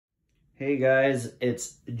Hey guys,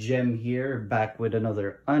 it's Jim here, back with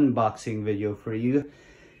another unboxing video for you.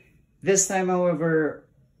 This time, however,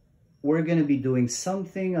 we're gonna be doing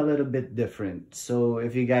something a little bit different. So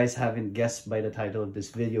if you guys haven't guessed by the title of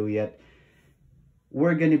this video yet,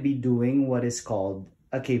 we're gonna be doing what is called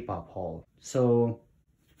a K-pop haul. So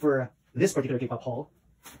for this particular K-pop haul,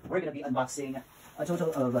 we're gonna be unboxing a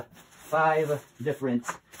total of 5 different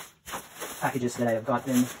packages that I have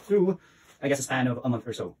gotten through, I guess, a span of a month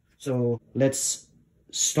or so. So let's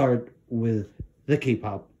start with the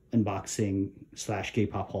K-pop unboxing /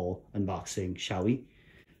 K-pop haul unboxing, shall we?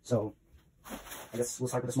 So I guess we'll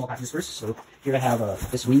start with the small packages first. So here I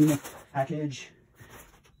have this wing package,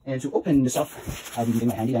 and to open this up, I'll be using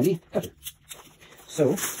my handy dandy cutter. So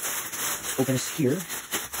open this here,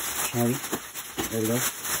 shall we? There we go.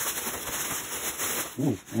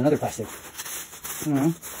 Ooh, and another plastic.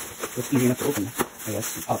 It's easy enough to open, I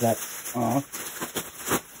guess. Pop that off.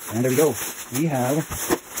 And there we go. We have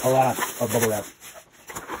a lot of bubble wrap.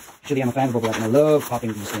 Actually, I'm a fan of bubble wrap and I love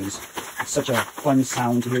popping these things. It's such a fun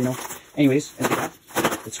sound to hear, you know. Anyways,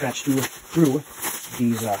 let's scratch through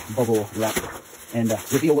these bubble wrap and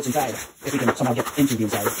reveal what's inside, if we can somehow get into the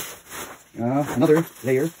inside. Another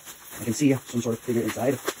layer. I can see some sort of figure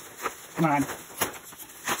inside. Come on.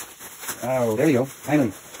 Oh, there we go.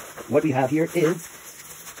 Finally. What we have here is,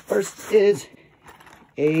 first is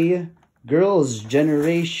a Girls'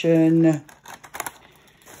 Generation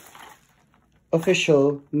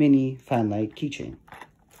official mini fanlight keychain.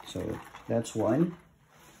 So that's one.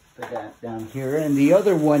 Put that down here. And the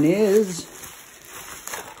other one is,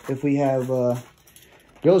 if we have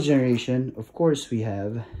Girls' Generation, of course we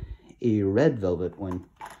have a red velvet one.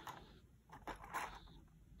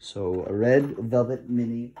 So a red velvet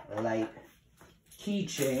mini light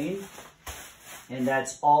keychain. And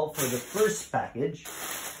that's all for the first package.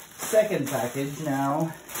 Second package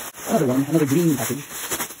now, another green package.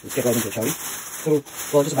 Let's get right into it, shall we? So,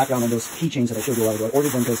 well, just a background on those keychains that I showed you a while ago. I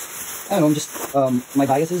ordered them because, I don't know, just my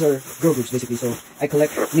biases are girl groups basically. So I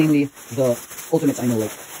collect mainly the ultimates I know,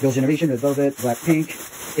 like Girls' Generation, Red Velvet, Blackpink,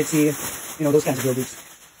 ITZY, you know, those kinds of girl groups.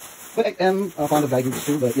 But I am fond of guy groups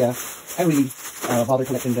too, but yeah, I don't really bother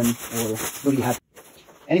collecting them or don't really have.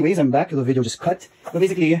 Anyways, I'm back. The video just cut. But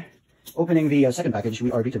basically, opening the second package,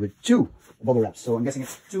 we are greeted with 2 bubble wraps. So I'm guessing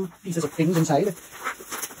it's 2 pieces of things inside.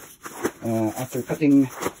 After cutting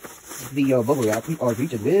the bubble wrap, we are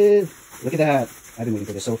greeted with, look at that. I've been waiting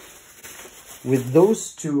for this. So with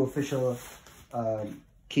those 2 official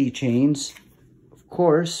keychains, of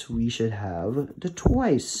course, we should have the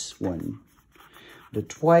Twice one. The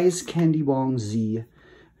Twice Candy Bong Z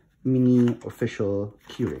mini official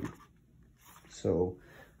keyring. So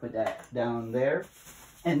put that down there.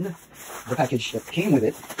 And the package that came with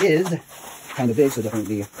it is kind of big, so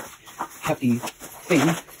definitely hefty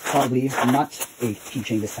thing. Probably not a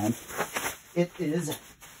keychain this time. It is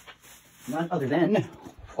none other than,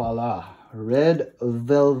 voila, Red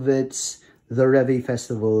Velvet's The Reve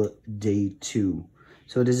Festival Day 2.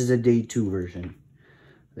 So this is a Day 2 version.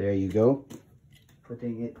 There you go.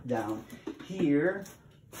 Putting it down here.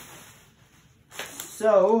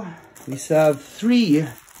 So we still have 3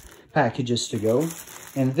 packages to go.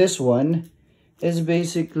 And this one is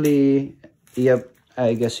basically, yep,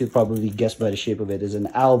 I guess you probably guessed by the shape of it, is an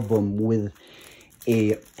album with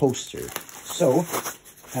a poster. So,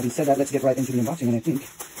 having said that, let's get right into the unboxing. And I think,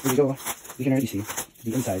 here we go, we can already see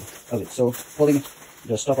the inside of it. So, pulling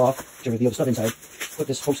the stuff off to reveal the stuff inside, put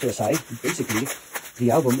this poster aside. Basically,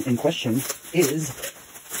 the album in question is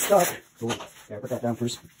stuck. Oh, yeah, put that down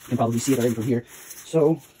first. You can probably see it already from here.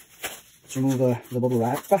 So, let's remove the bubble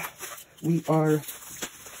wrap. We are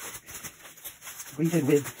greeted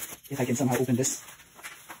with, if I can somehow open this,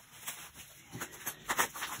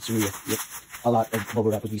 it's really a lot of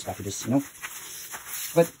bubble wrap with these packages, you know.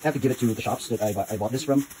 But I have to give it to the shops that I bought this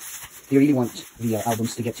from. They really want the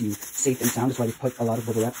albums to get to you safe and sound. That's why they put a lot of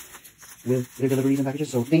bubble wrap with their deliveries and packages.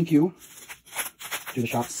 So thank you to the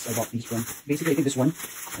shops I bought these from. Basically, I think this one,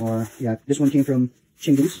 or yeah, this one came from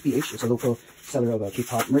Chingu's PH. It's a local seller of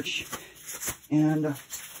K-pop merch. And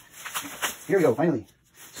here we go, finally.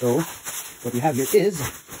 So what we have here is,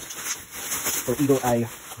 for Eagle Eye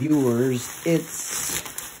viewers, it's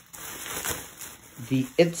the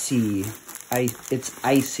ITZY, it's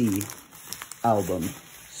Icy album.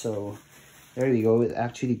 So there we go. It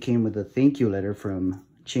actually came with a thank you letter from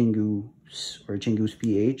Chingu's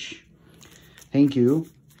PH. Thank you.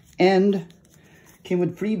 And came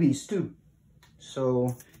with freebies too.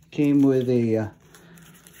 So came with a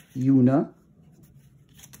Yuna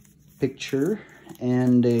picture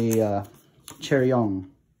and a Cheryong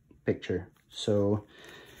picture. So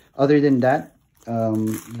other than that,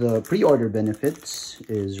 The pre-order benefits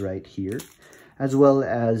is right here, as well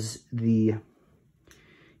as the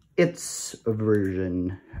its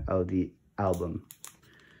version of the album.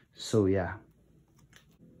 So yeah.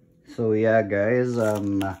 So yeah, guys,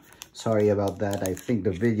 sorry about that. I think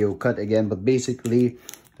the video cut again, but basically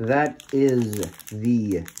that is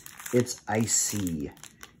the It's Icy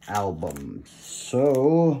album.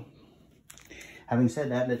 So having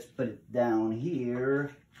said that, let's put it down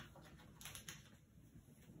here.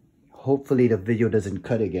 Hopefully the video doesn't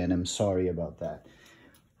cut again. I'm sorry about that.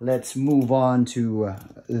 Let's move on to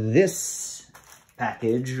this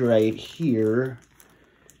package right here.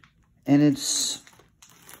 And it's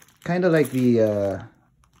kind of like the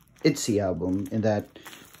ITZY album in that,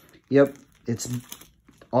 yep, it's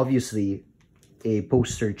obviously a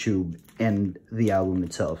poster tube and the album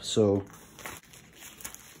itself. So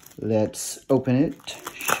let's open it,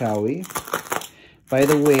 shall we? By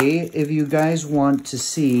the way, if you guys want to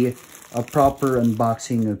see a proper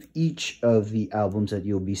unboxing of each of the albums that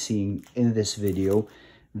you'll be seeing in this video,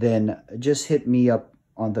 then just hit me up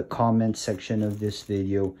on the comment section of this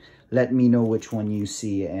video. Let me know which one you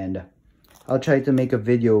see, and I'll try to make a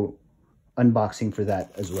video unboxing for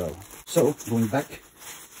that as well. So, going back,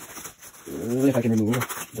 if I can remove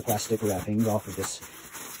the plastic wrapping off of this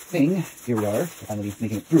thing, here we are, finally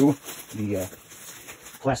making it through the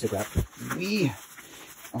plastic wrap. We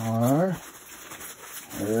are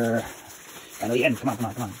finally in. Come on,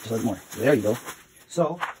 just a little more. There you go.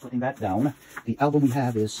 So, putting that down, the album we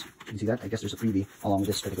have is, you can see that, I guess there's a freebie along with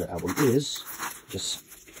this particular album, is just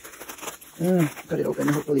cut it open.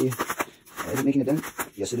 Hopefully, is it making a dent?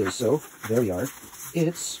 Yes, it is. So, there we are.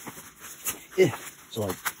 It's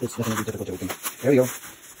definitely difficult to open. There we go.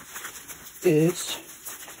 It's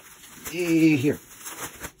here.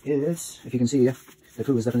 It's, if you can see, the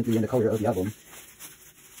clue is definitely in the color of the album.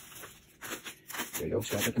 There you go.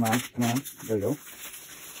 Scratch it. Come on. There we go.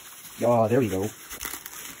 Oh, there we go.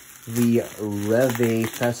 The Reve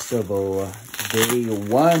Festival Day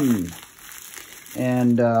 1.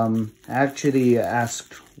 And I actually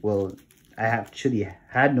asked, well, I actually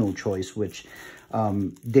had no choice which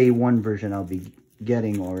Day 1 version I'll be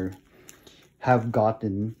getting or have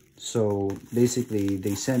gotten. So basically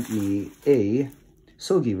they sent me a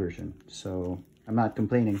Sogi version, so I'm not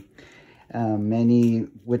complaining.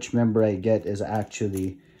 Which member I get is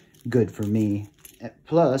actually good for me.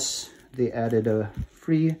 Plus they added a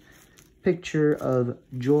free picture of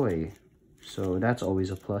Joy, so that's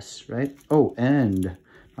always a plus, right? Oh, and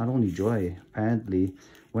not only Joy, apparently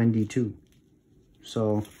Wendy too.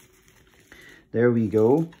 So there we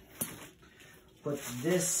go. Put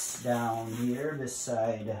this down here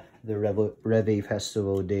beside the Reve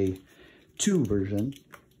Festival Day 2 version.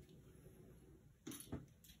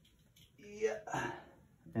 Yeah.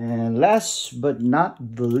 And last but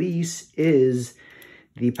not the least is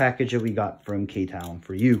the package that we got from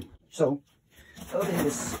Ktown4u. So, opening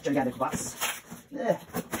this gigantic box. Kind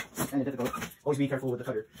of difficult. Always be careful with the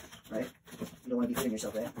cutter, right? You don't want to be hitting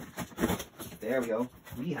yourself, right? There we go.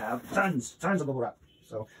 We have tons of bubble wrap.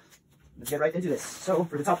 So, let's get right into this. So,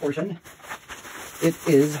 for the top portion, it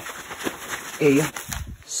is a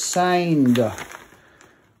signed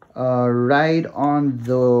Ride on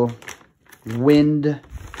the Wind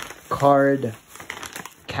card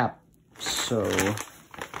cap. So,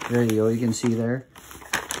 there you go. You can see there.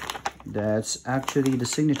 That's actually the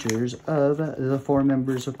signatures of the 4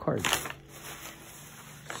 members of Cards.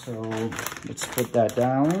 So, let's put that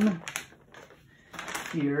down.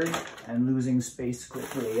 Here, I'm losing space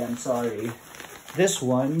quickly, I'm sorry. This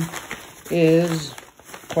one is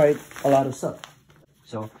quite a lot of stuff.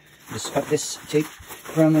 So, just cut this tape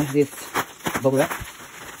from this bubble wrap.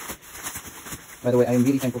 By the way, I'm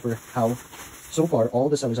really thankful for how, so far, all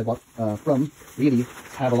the sellers I bought from really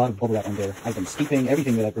have a lot of bubble wrap on their items, keeping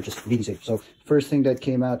everything that I purchased really safe. So, first thing that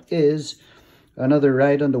came out is another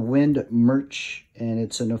Ride on the Wind merch, and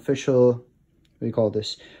it's an official, what do you call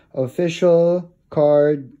this? Official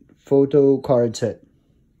photo card set.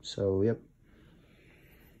 So, yep.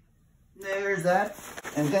 There's that.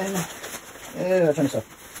 And then, a ton of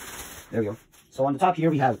stuff. There we go. So, on the top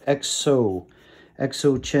here, we have EXO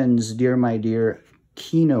Chen's Dear My Dear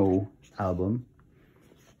Kino album.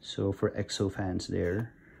 So, for EXO fans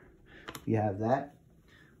there, we have that.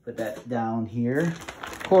 Put that down here.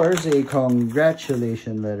 Of course, a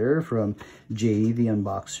congratulation letter from Jay the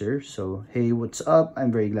Unboxer. So, hey, what's up?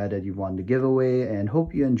 I'm very glad that you won the giveaway and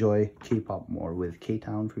hope you enjoy K-pop more with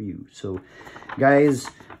Ktown4u. So, guys,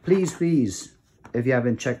 please, if you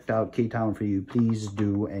haven't checked out Ktown4u, please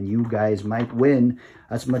do. And you guys might win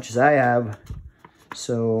as much as I have.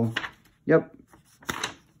 So, yep.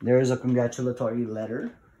 There is a congratulatory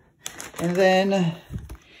letter. And then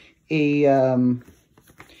a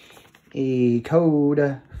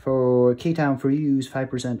code for Ktown4u's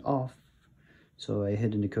 5% off. So I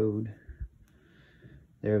hid in the code.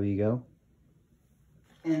 There we go.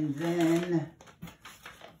 And then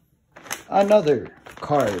another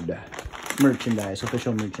card, merchandise,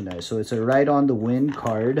 official merchandise. So it's a Ride on the Wind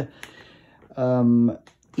card,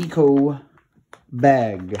 eco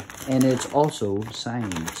bag, and it's also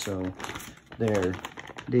signed. So there,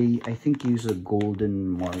 they I think use a golden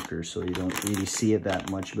marker, so you don't really see it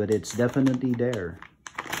that much, but it's definitely there.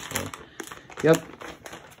 So, yep,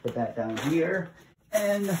 put that down here,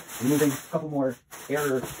 and removing a couple more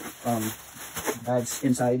air bags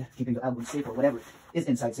inside, keeping the album safe, or whatever is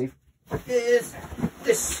inside safe, is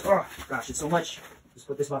this. Oh gosh, it's so much. Just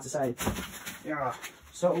put this box aside. Yeah.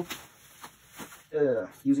 So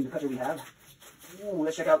using the cutter we have,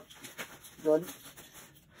 let's check out the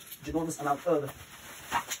ginormous amount of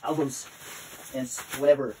albums and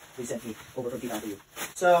whatever they sent me over from Ktown4u.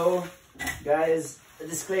 So guys, a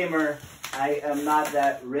disclaimer, I am not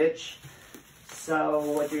that rich, so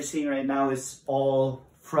what you're seeing right now is all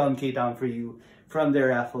from Ktown4u, from the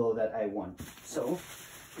raffle that I won. So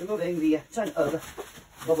removing the ton of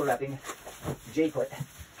bubble wrapping J-put,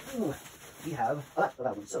 we have a lot of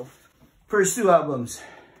albums. So first two albums,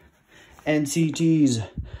 NCT's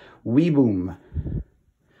We Boom.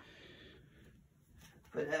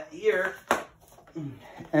 Put that here.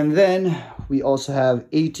 And then we also have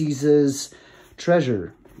 80s'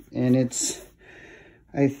 Treasure, and it's,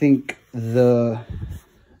 I think, the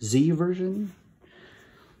Z version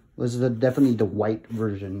was definitely the white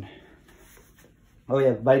version. Oh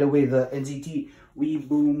yeah, by the way, the NCT We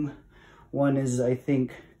Boom one is, I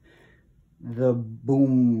think, the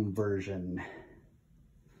Boom version.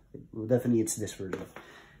 Definitely it's this version.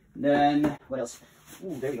 Then what else?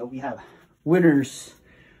 Ooh, there we go. We have Winner's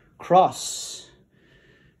Cross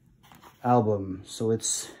album. So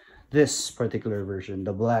it's this particular version,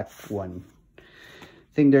 the black one.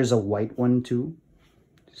 I think there's a white one too.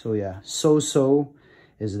 So yeah, So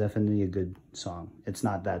is definitely a good song. It's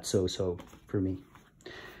not that so for me.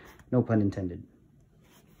 No pun intended.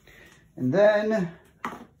 And then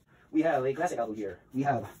we have a classic album here. We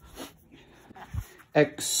have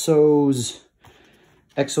EXO's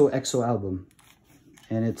XOXO album,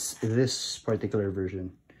 and it's this particular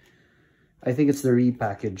version. I think it's the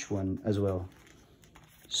repackaged one as well.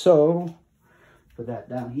 So put that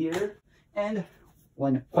down here. And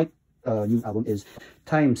one quite new album is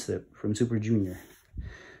Time Slip from Super Junior.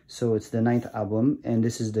 So it's the 9th album, and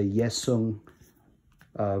this is the Yesung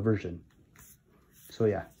version. So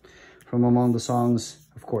yeah, from among the songs,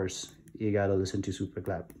 of course, you gotta listen to Super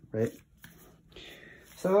Clap, right?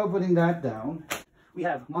 So putting that down, we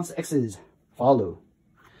have Monsta X's Follow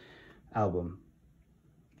album.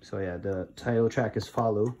 So yeah, the title track is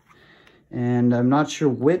Follow, and I'm not sure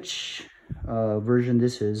which version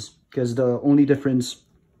this is, because the only difference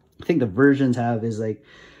I think the versions have is like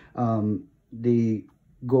they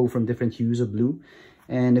go from different hues of blue,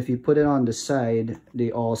 and if you put it on the side,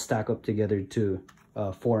 they all stack up together to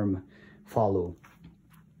form Follow.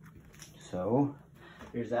 So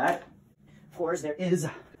here's that. Of course, there is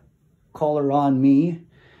Color on Me,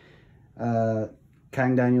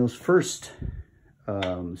 Kang Daniel's first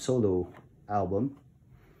solo album,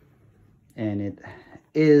 and it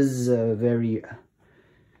is a very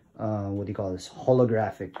what do you call this,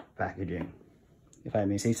 holographic packaging, if I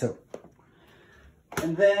may say so.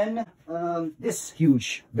 And then this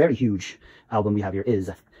huge, very huge album we have here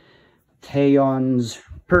is Taeyeon's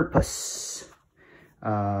Purpose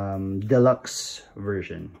deluxe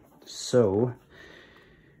version. So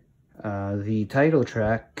the title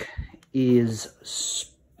track is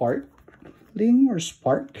Sparkling or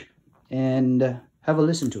Spark, and have a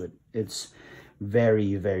listen to it. It's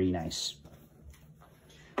very, very nice.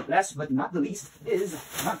 Last but not the least is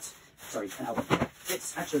an album.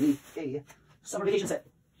 It's actually a summer vacation set.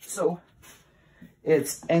 So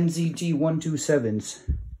it's NCT 127's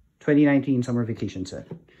 2019 summer vacation set.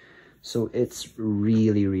 So it's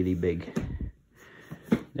really, really big.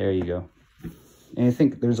 There you go. And I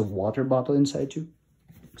think there's a water bottle inside too.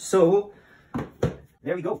 So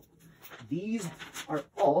there we go. These are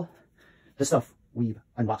all the stuff we've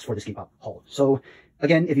unboxed for this Kpop haul. So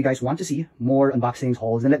again, if you guys want to see more unboxings,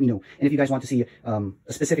 hauls, then let me know. And if you guys want to see a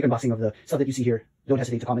specific unboxing of the stuff that you see here, don't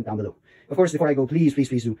hesitate to comment down below. Of course, before I go, please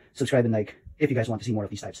do subscribe and like if you guys want to see more of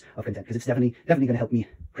these types of content, because it's definitely going to help me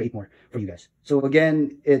create more for you guys. So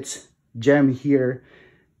again, it's Jem here,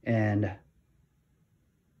 and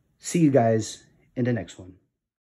see you guys in the next one.